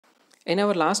In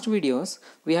our last videos,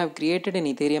 we have created an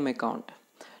Ethereum account.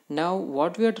 Now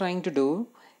what we are trying to do,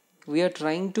 we are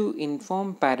trying to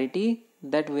inform Parity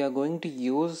that we are going to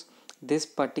use this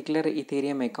particular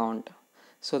Ethereum account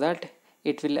so that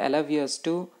it will allow us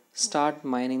to start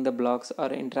mining the blocks or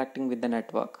interacting with the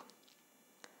network.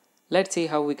 Let's see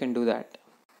how we can do that.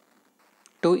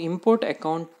 To import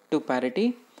account to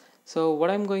Parity, so what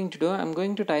I'm going to do, I'm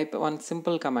going to type one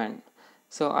simple command.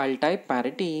 So I'll type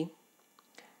Parity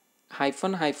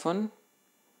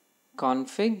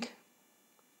 -config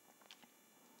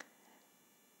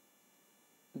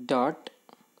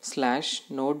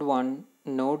 /node1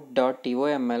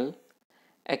 node.toml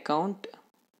account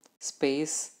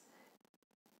space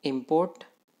import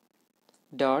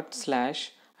dot slash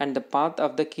and the path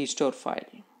of the key store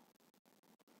file.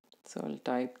 So I'll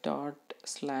type dot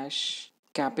slash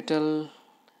capital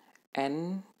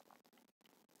N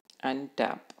and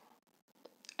tap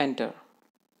enter.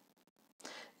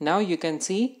 Now you can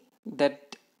see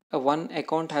that one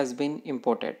account has been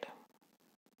imported.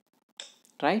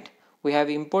 Right? We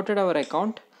have imported our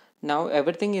account. Now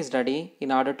everything is ready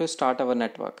in order to start our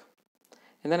network.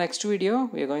 In the next video,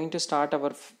 we are going to start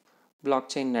our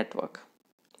blockchain network.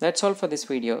 That's all for this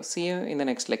video. See you in the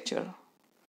next lecture.